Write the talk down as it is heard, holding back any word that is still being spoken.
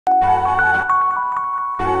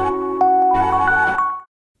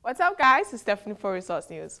What's up, guys? It's Stephanie for Resource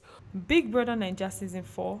News. Big Brother Naija Season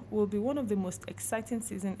 4 will be one of the most exciting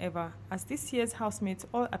seasons ever, as this year's housemates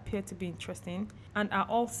all appear to be interesting and are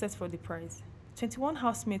all set for the prize. 21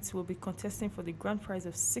 housemates will be contesting for the grand prize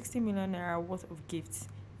of 60 million naira worth of gifts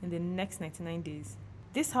in the next 99 days.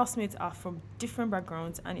 These housemates are from different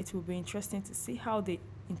backgrounds, and it will be interesting to see how they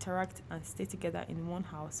interact and stay together in one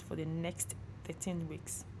house for the next 13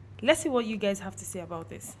 weeks. Let's see what you guys have to say about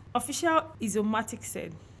this. Official Isomatic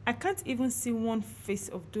said, "I can't even see one face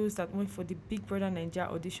of those that went for the Big Brother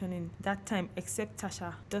Naija auditioning that time except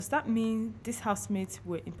Tasha. Does that mean these housemates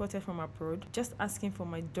were imported from abroad? Just asking for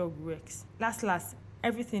my dog Rex. Last,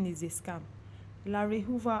 everything is a scam." Larry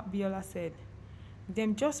Hoover Biola said,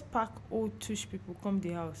 "Them just pack old tush people come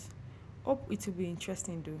the house. Hope it will be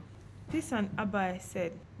interesting though." Peace and Abai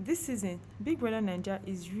said, "This season, Big Brother Naija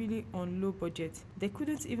is really on low budget. They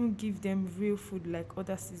couldn't even give them real food like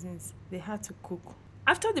other seasons. They had to cook."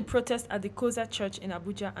 After the protest at the COZA church in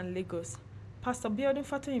Abuja and Lagos, Pastor Biodun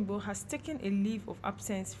Fatoyinbo has taken a leave of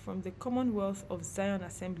absence from the Commonwealth of Zion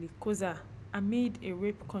Assembly, COZA, amid a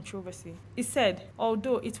rape controversy. He said,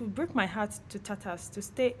 "Although it would break my heart to tatters to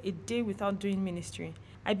stay a day without doing ministry,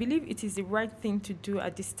 I believe it is the right thing to do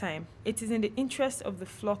at this time. It is in the interest of the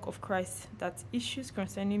flock of Christ that issues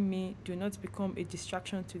concerning me do not become a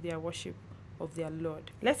distraction to their worship of their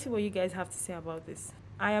Lord." Let's see what you guys have to say about this.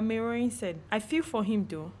 Ayameroin said, "I feel for him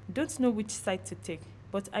though. Don't know which side to take,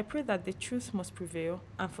 but I pray that the truth must prevail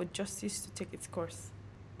and for justice to take its course."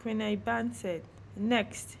 Queen Iban said,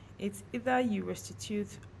 "Next, it's either you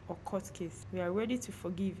restitute or court case. We are ready to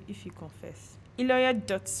forgive if you confess."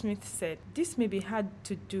 Iloya Smith said, "This may be hard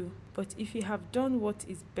to do, but if you have done what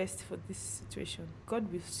is best for this situation,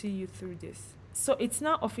 God will see you through this." So it's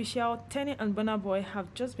now official, Teni and Burna Boy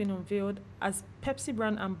have just been unveiled as Pepsi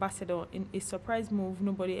brand ambassador in a surprise move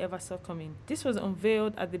nobody ever saw coming. This was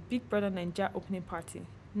unveiled at the Big Brother Naija opening party.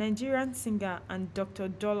 Nigerian singer and Dr.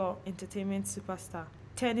 Dollar entertainment superstar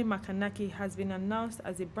Teni Makanaki has been announced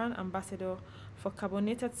as a brand ambassador for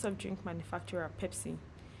carbonated soft drink manufacturer Pepsi.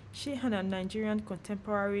 She and her Nigerian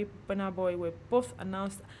contemporary Burna Boy were both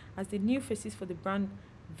announced as the new faces for the brand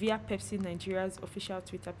via Pepsi Nigeria's official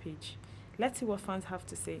Twitter page. Let's see what fans have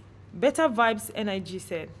to say. Better Vibes NIG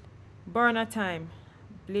said, "Burner time,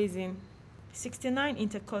 blazing." 69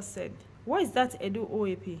 Intercourse said, "What is that Edo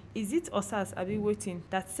OAP? Is it Osas Abi waiting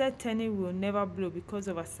that said Teni will never blow because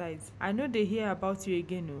of her size? I know they hear about you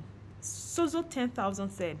again, no." Sozo 10,000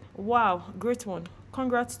 said, "Wow, great one.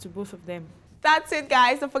 Congrats to both of them." That's it,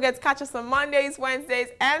 guys. Don't forget to catch us on Mondays, Wednesdays,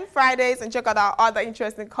 and Fridays, and check out our other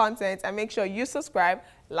interesting content. And make sure you subscribe,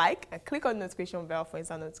 like, and click on the notification bell for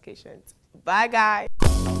instant notifications. Bye, guys.